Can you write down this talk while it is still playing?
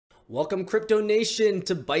Welcome Crypto Nation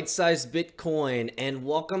to Bite-Sized Bitcoin, and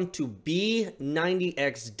welcome to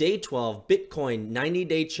B90X Day 12 Bitcoin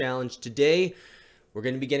 90-Day Challenge. Today, we're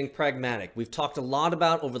going to be getting pragmatic. We've talked a lot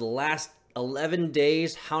about over the last 11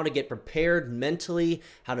 days how to get prepared mentally,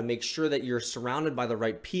 how to make sure that you're surrounded by the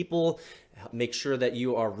right people, make sure that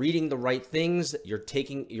you are reading the right things,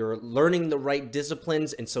 you're learning the right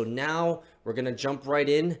disciplines. And so now we're going to jump right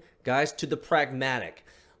in, guys, to the pragmatic.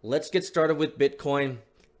 Let's get started with Bitcoin.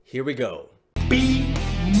 Here we go.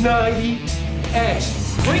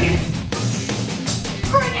 B90X. Bring it!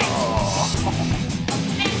 Bring it! Oh.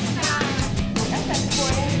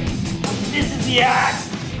 This is the act!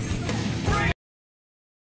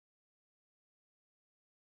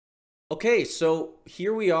 Okay, so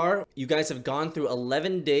here we are. You guys have gone through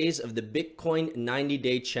 11 days of the Bitcoin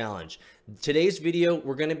 90-Day Challenge. Today's video,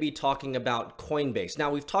 we're going to be talking about Coinbase. Now,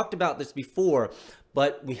 we've talked about this before,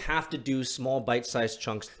 but we have to do small bite-sized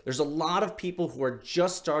chunks. There's a lot of people who are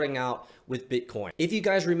just starting out with Bitcoin. If you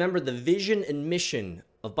guys remember, the vision and mission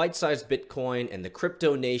of Bite-Sized Bitcoin and the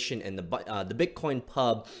Crypto Nation and the Bitcoin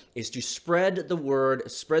Pub is to spread the word,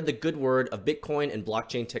 spread the good word of Bitcoin and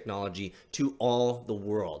blockchain technology to all the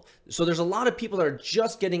world. So there's a lot of people that are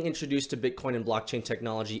just getting introduced to Bitcoin and blockchain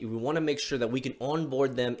technology. We want to make sure that we can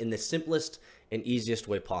onboard them in the simplest and easiest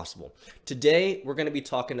way possible. Today, we're going to be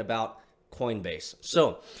talking about Coinbase.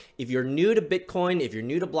 So if you're new to Bitcoin, if you're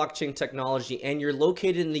new to blockchain technology, and you're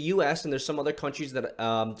located in the US, and there's some other countries that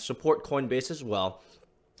support Coinbase as well,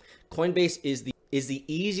 Coinbase is the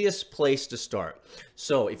easiest place to start.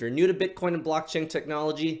 So if you're new to Bitcoin and blockchain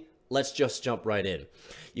technology, let's just jump right in.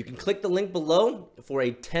 You can click the link below for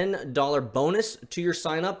a $10 bonus to your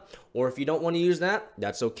sign up, or if you don't want to use that,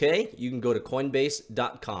 that's okay. You can go to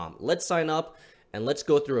coinbase.com. Let's sign up and let's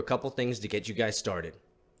go through a couple things to get you guys started.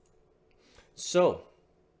 So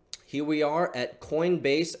here we are at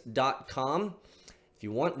coinbase.com. If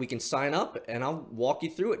you want, we can sign up and I'll walk you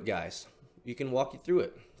through it, guys. You can walk you through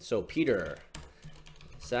it. So Peter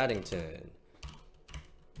Saddington,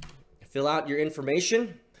 fill out your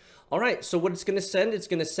information. All right, so what it's going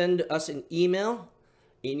to send us an email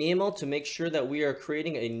to make sure that we are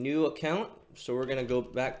creating a new account. So we're going to go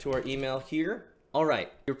back to our email here. All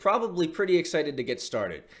right, you're probably pretty excited to get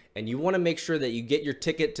started, and you want to make sure that you get your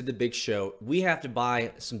ticket to the big show. We have to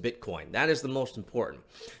buy some Bitcoin. That is the most important.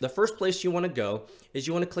 The first place you want to go is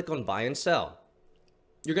you want to click on buy and sell.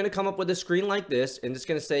 You're going to come up with a screen like this, and it's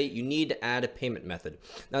going to say you need to add a payment method.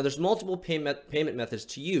 Now, there's multiple payment methods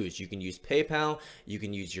to use. You can use PayPal, you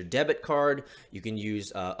can use your debit card, you can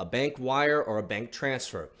use a bank wire or a bank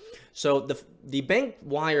transfer. So the bank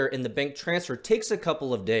wire and the bank transfer takes a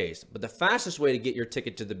couple of days, but the fastest way to get your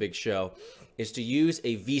ticket to the big show is to use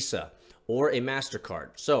a Visa or a MasterCard.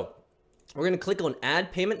 So we're going to click on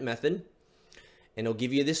Add Payment Method, and it'll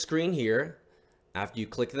give you this screen here. After you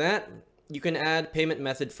click that, you can add payment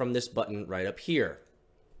method from this button right up here.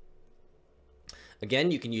 Again,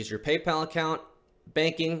 you can use your PayPal account,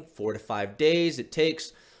 banking, 4 to 5 days it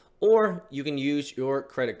takes, or you can use your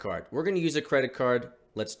credit card. We're going to use a credit card.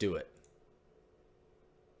 Let's do it.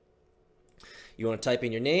 You want to type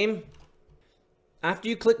in your name. After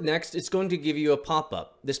you click next, it's going to give you a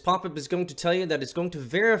pop-up. This pop-up is going to tell you that it's going to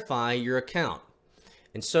verify your account.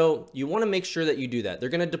 And so you want to make sure that you do that. They're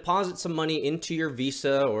going to deposit some money into your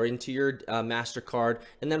Visa or into your MasterCard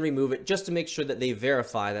and then remove it just to make sure that they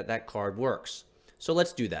verify that that card works. So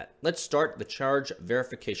let's do that. Let's start the charge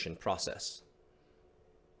verification process.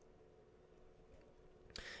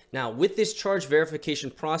 Now, with this charge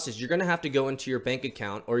verification process, you're going to have to go into your bank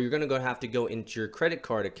account, or you're going to have to go into your credit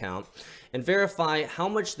card account and verify how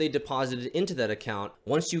much they deposited into that account.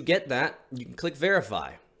 Once you get that, you can click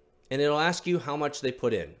verify, and it'll ask you how much they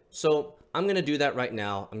put in. So I'm going to do that right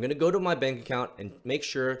now. I'm going to go to my bank account and make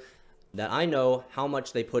sure that I know how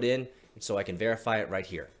much they put in, so I can verify it right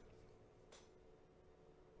here.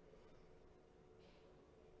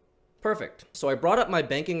 Perfect. So I brought up my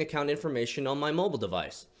banking account information on my mobile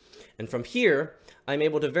device. And from here, I'm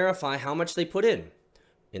able to verify how much they put in.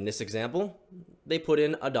 In this example, they put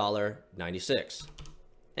in $1.96.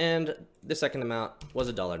 And the second amount was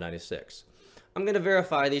 $1.96. I'm going to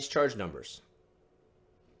verify these charge numbers.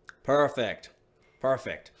 Perfect.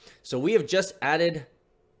 Perfect. So we have just added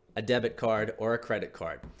a debit card or a credit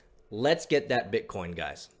card. Let's get that Bitcoin,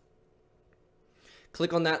 guys.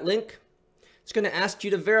 Click on that link. It's going to ask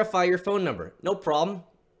you to verify your phone number. No problem.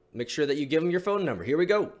 Make sure that you give them your phone number. Here we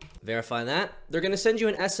go. Verify that. They're going to send you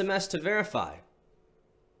an SMS to verify.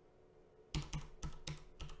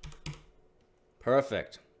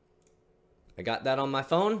 Perfect. I got that on my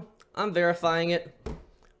phone. I'm verifying it.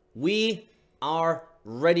 We are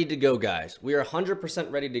ready to go, guys. We are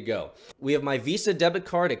 100% ready to go. We have my Visa debit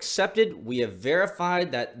card accepted. We have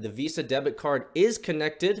verified that the Visa debit card is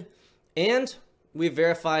connected, and we've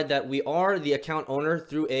verified that we are the account owner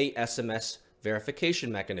through a SMS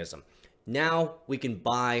verification mechanism. Now we can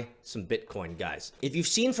buy some Bitcoin, guys. If you've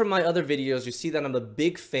seen from my other videos, you see that I'm a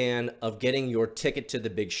big fan of getting your ticket to the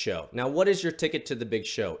big show. Now, what is your ticket to the big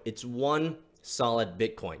show? It's one solid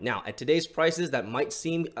Bitcoin. Now, at today's prices, that might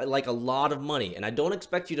seem like a lot of money, and I don't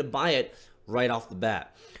expect you to buy it right off the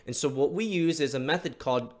bat. And so what we use is a method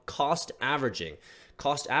called cost averaging.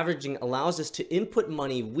 Cost averaging allows us to input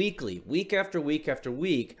money weekly, week after week after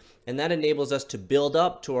week, and that enables us to build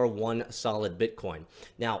up to our one solid Bitcoin.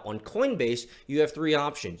 Now, on Coinbase, you have three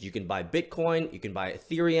options. You can buy Bitcoin, you can buy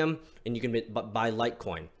Ethereum, and you can buy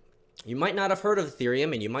Litecoin. You might not have heard of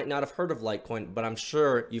Ethereum and you might not have heard of Litecoin, but I'm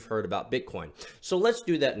sure you've heard about Bitcoin. So let's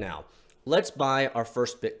do that now. Let's buy our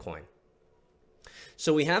first Bitcoin.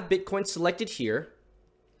 So we have Bitcoin selected here.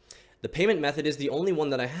 The payment method is the only one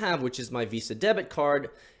that I have, which is my Visa debit card,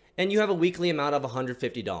 and you have a weekly amount of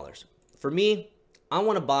 $150. For me, I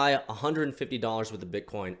want to buy $150 worth of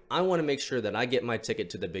Bitcoin. I want to make sure that I get my ticket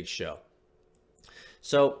to the big show.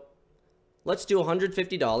 So let's do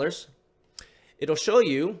 $150. It'll show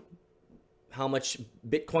you how much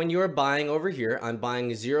Bitcoin you are buying over here. I'm buying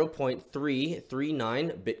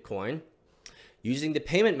 0.339 Bitcoin. Using the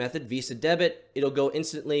payment method, Visa debit, it'll go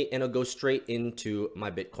instantly and it'll go straight into my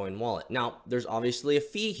Bitcoin wallet. Now, there's obviously a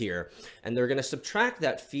fee here, and they're going to subtract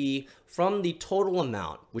that fee from the total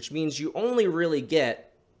amount, which means you only really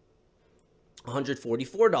get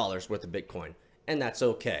 $144 worth of Bitcoin, and that's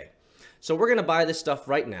okay. So we're going to buy this stuff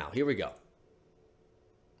right now. Here we go.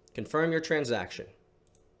 Confirm your transaction.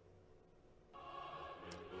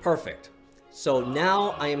 Perfect. So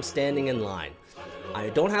now I am standing in line. I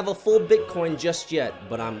don't have a full Bitcoin just yet,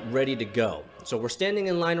 but I'm ready to go. So we're standing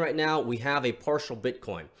in line right now. We have a partial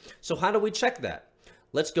Bitcoin. So how do we check that?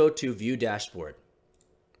 Let's go to View Dashboard.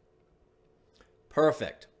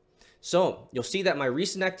 Perfect. So you'll see that my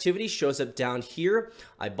recent activity shows up down here.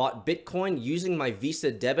 I bought Bitcoin using my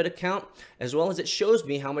Visa debit account, as well as it shows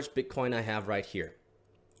me how much Bitcoin I have right here.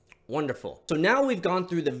 Wonderful. So now we've gone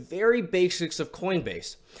through the very basics of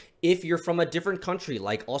Coinbase. If you're from a different country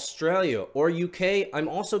like Australia or UK, I'm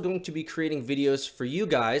also going to be creating videos for you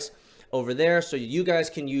guys over there so you guys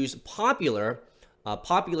can use popular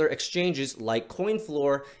exchanges like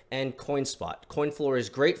CoinFloor and CoinSpot. CoinFloor is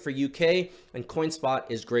great for UK and CoinSpot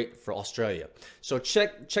is great for Australia. So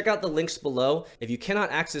check out the links below. If you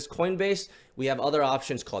cannot access Coinbase, we have other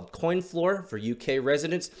options called CoinFloor for UK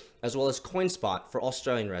residents, as well as CoinSpot for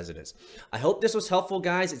Australian residents. I hope this was helpful,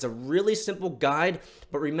 guys. It's a really simple guide,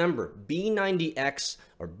 but remember, B90X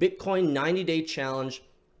or Bitcoin 90-day challenge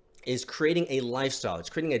is creating a lifestyle.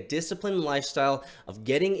 It's creating a disciplined lifestyle of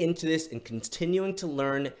getting into this and continuing to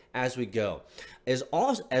learn as we go. As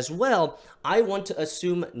well, I want to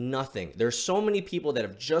assume nothing. There's so many people that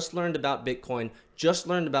have just learned about Bitcoin, just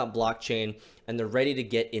learned about blockchain, and they're ready to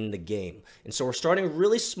get in the game. And so we're starting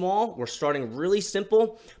really small, we're starting really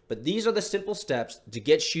simple, but these are the simple steps to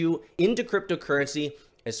get you into cryptocurrency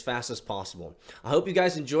as fast as possible. I hope you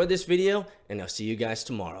guys enjoyed this video, and I'll see you guys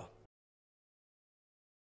tomorrow.